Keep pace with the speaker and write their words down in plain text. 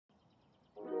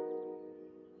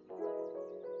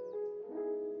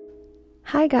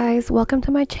Hi guys, welcome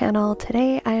to my channel.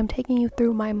 Today I am taking you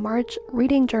through my March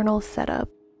reading journal setup.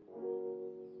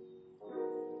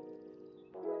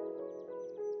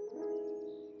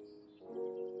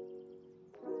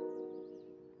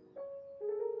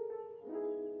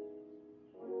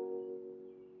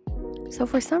 So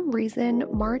for some reason,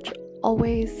 March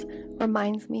always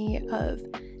reminds me of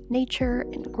nature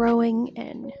and growing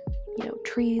and,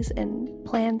 trees and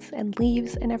plants and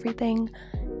leaves and everything.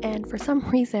 And for some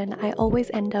reason, I always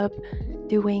end up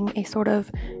doing a sort of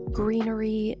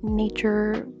greenery,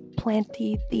 nature,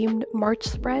 planty themed March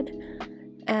spread.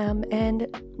 And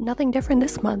nothing different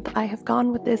this month. I have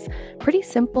gone with this pretty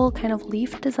simple kind of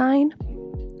leaf design.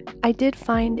 I did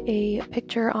find a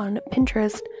picture on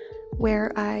Pinterest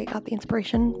where I got the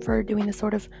inspiration for doing this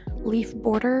sort of leaf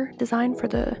border design for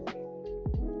the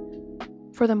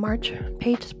March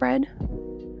page spread.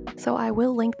 So I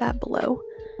will link that below.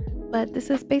 But this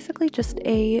is basically just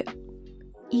a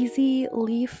easy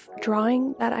leaf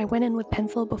drawing that I went in with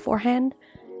pencil beforehand,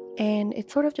 and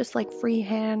it's sort of just like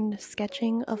freehand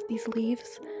sketching of these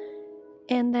leaves.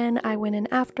 And then I went in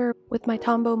after with my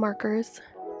Tombow markers,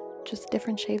 just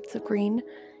different shades of green,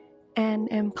 and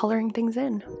am coloring things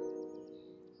in.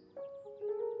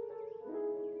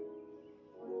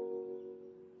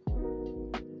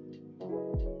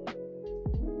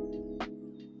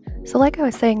 So like I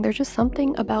was saying, there's just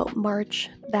something about March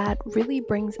that really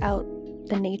brings out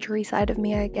the naturey side of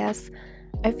me, I guess.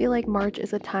 I feel like March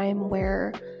is a time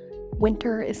where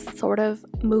winter is sort of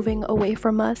moving away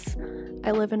from us.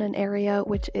 I live in an area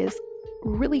which is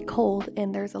really cold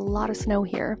and there's a lot of snow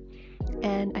here.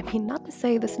 And I mean, not to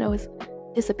say the snow has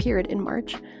disappeared in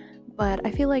March, but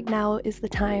I feel like now is the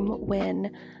time when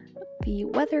the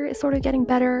weather is sort of getting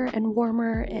better and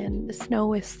warmer and the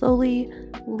snow is slowly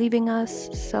leaving us.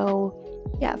 So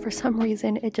yeah, for some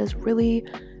reason it just really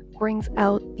brings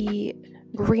out the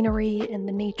greenery and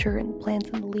the nature and the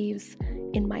plants and the leaves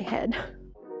in my head.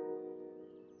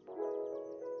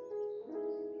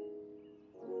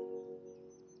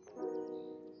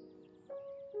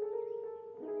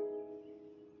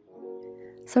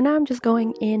 So now I'm just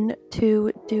going in to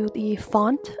do the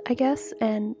font, I guess,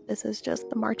 and this is just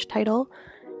the March title.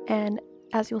 And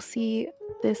as you'll see,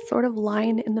 this sort of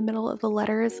line in the middle of the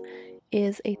letters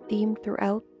is a theme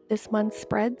throughout this month's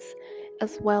spreads,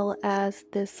 as well as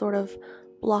this sort of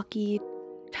blocky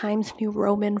Times New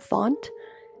Roman font.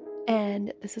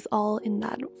 And this is all in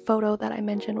that photo that I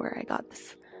mentioned where I got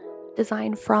this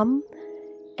design from.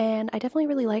 And I definitely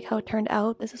really like how it turned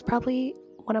out. This is probably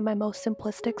one of my most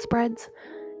simplistic spreads.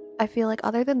 I feel like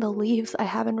other than the leaves, I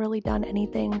haven't really done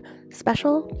anything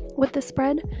special with this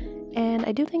spread, and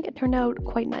I do think it turned out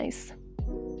quite nice.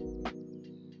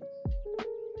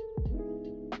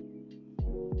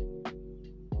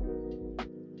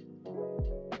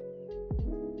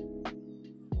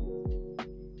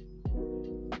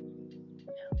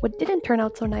 What didn't turn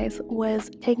out so nice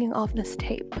was taking off this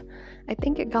tape. I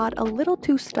think it got a little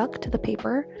too stuck to the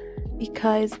paper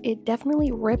because it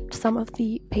definitely ripped some of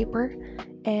the paper,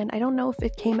 and I don't know if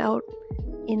it came out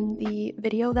in the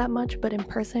video that much, but in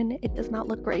person it does not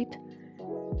look great.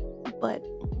 But,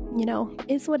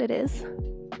 it's what it is.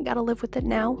 Gotta live with it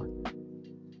now.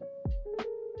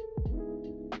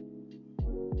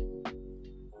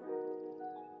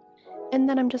 And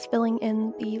then I'm just filling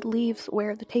in the leaves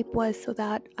where the tape was so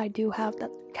that I do have that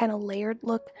kind of layered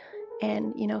look,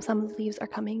 and some of the leaves are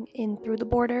coming in through the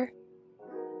border.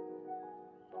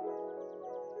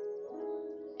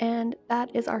 And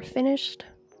that is our finished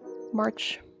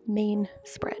March main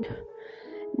spread.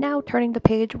 Now turning the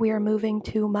page, we are moving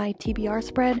to my TBR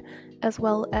spread as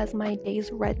well as my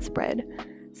Days Red spread.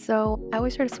 So I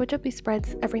always try to switch up these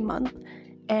spreads every month.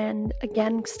 And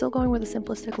again, still going with a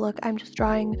simplistic look, I'm just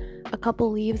drawing a couple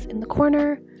leaves in the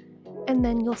corner. And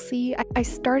then you'll see I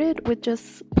started with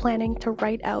just planning to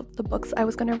write out the books I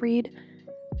was going to read.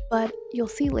 But you'll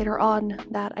see later on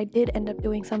that I did end up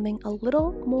doing something a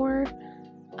little more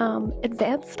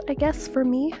advanced, I guess, for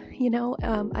me.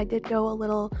 I did go a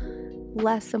little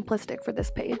less simplistic for this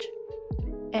page.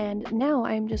 And now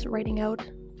I'm just writing out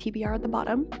TBR at the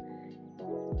bottom.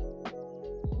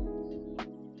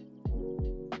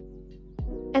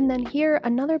 And then here,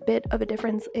 another bit of a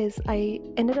difference is I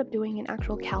ended up doing an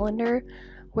actual calendar,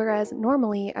 whereas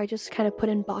normally I just kind of put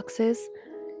in boxes,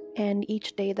 and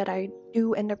each day that I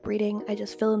do end up reading, I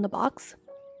just fill in the box.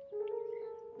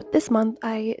 But this month,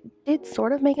 I did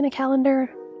sort of make in a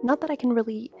calendar. Not that I can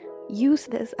really use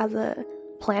this as a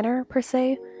planner per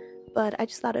se, but I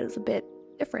just thought it was a bit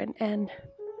different and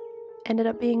ended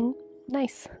up being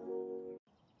nice.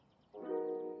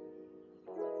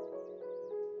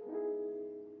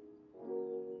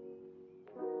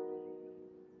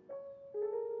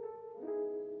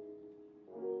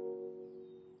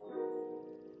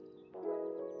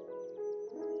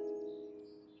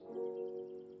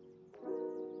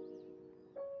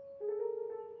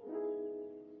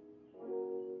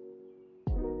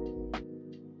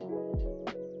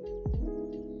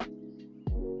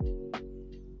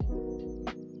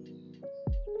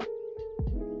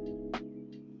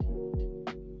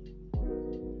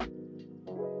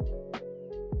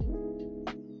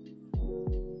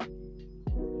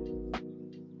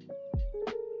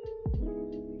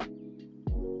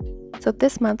 So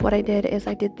this month what I did is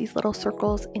I did these little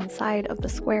circles inside of the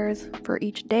squares for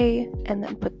each day and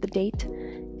then put the date.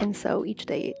 And so each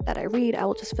day that I read, I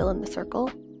will just fill in the circle.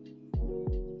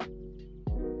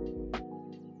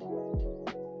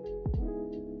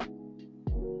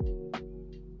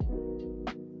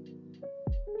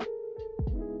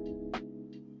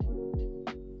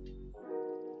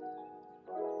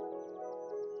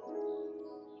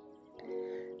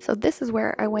 So this is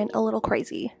where I went a little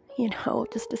crazy,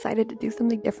 just decided to do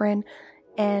something different.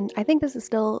 And I think this is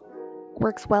still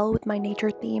works well with my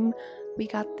nature theme. We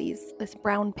got this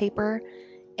brown paper,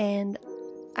 and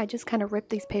I just kind of ripped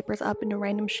these papers up into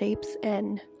random shapes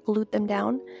and glued them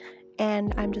down.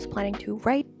 And I'm just planning to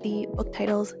write the book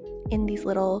titles in these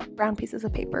little brown pieces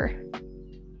of paper.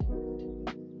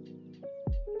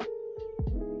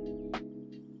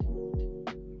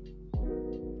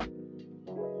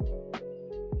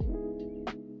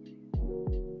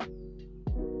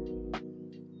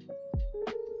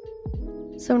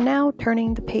 So now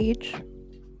turning the page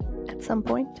at some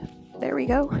point, there we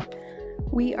go,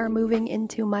 we are moving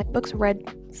into my books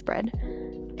read spread.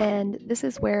 And this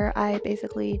is where I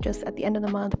basically just at the end of the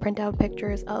month print out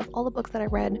pictures of all the books that I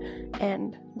read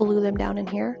and glue them down in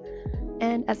here.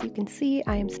 And as you can see,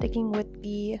 I am sticking with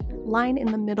the line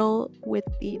in the middle with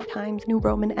the Times New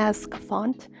Roman-esque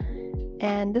font.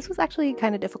 And this was actually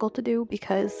kind of difficult to do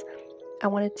because I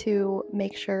wanted to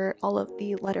make sure all of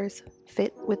the letters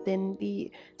fit within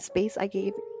the space I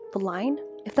gave the line,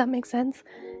 if that makes sense.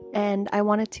 And I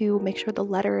wanted to make sure the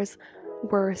letters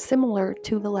were similar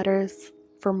to the letters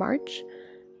for March,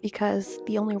 because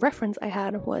the only reference I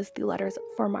had was the letters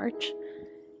for March.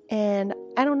 And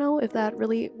I don't know if that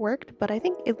really worked, but I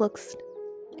think it looks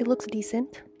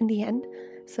decent in the end.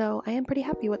 So I am pretty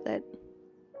happy with it.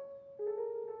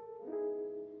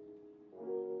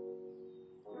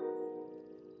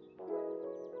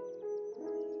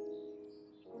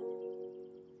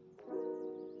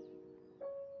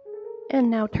 And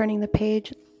now turning the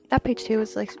page, that page too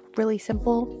is like really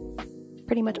simple,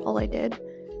 pretty much all I did.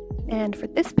 And for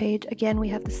this page, again, we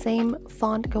have the same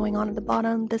font going on at the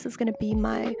bottom. This is going to be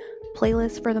my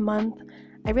playlist for the month.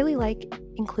 I really like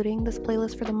including this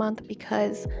playlist for the month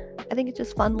because I think it's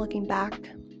just fun looking back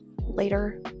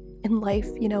later in life,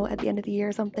 at the end of the year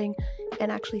or something,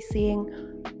 and actually seeing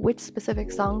which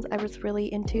specific songs I was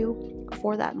really into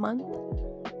for that month.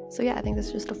 So yeah, I think this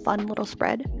is just a fun little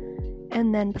spread.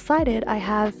 And then beside it, I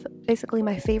have basically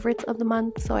my favorites of the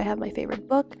month. So I have my favorite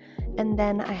book, and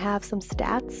then I have some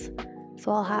stats.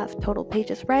 So I'll have total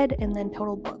pages read and then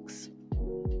total books.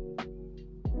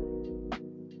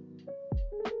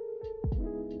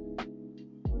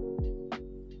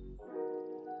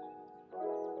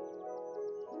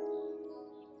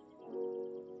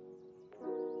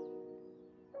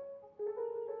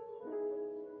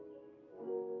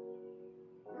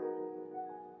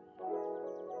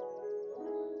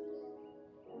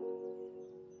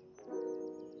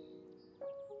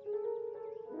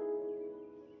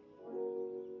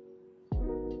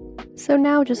 So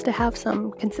now, just to have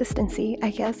some consistency,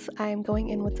 I guess I'm going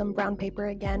in with some brown paper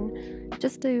again,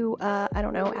 just to,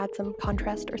 add some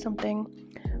contrast or something,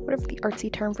 whatever the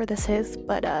artsy term for this is,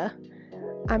 but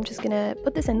I'm just gonna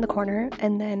put this in the corner,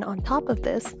 and then on top of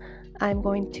this, I'm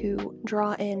going to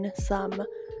draw in some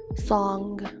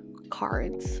song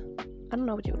cards. I don't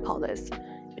know what you would call this,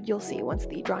 but you'll see once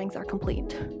the drawings are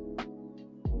complete.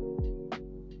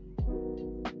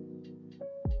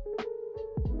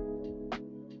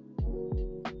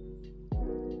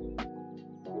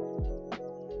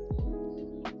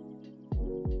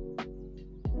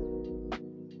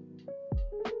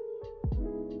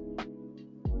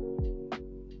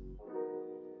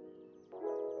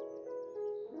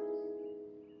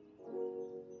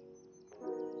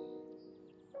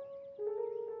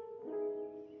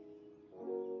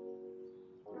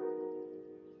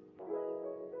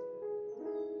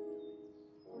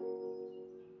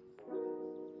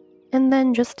 And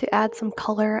then just to add some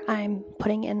color, I'm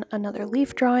putting in another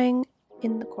leaf drawing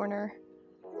in the corner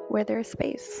where there's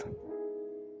space.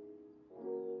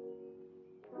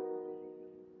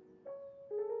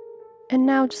 And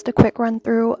now just a quick run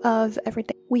through of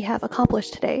everything we have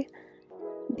accomplished today.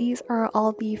 These are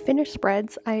all the finished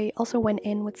spreads. I also went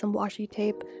in with some washi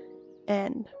tape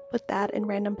and put that in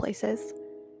random places.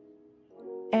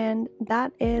 And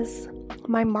that is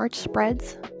my March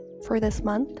spreads for this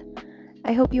month.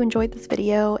 I hope you enjoyed this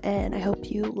video, and I hope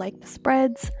you like the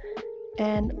spreads.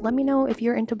 And let me know if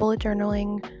you're into bullet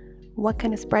journaling, what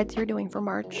kind of spreads you're doing for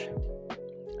March.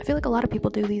 I feel like a lot of people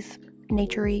do these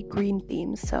naturey green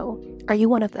themes, so are you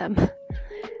one of them?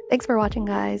 Thanks for watching,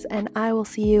 guys, and I will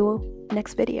see you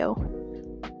next video.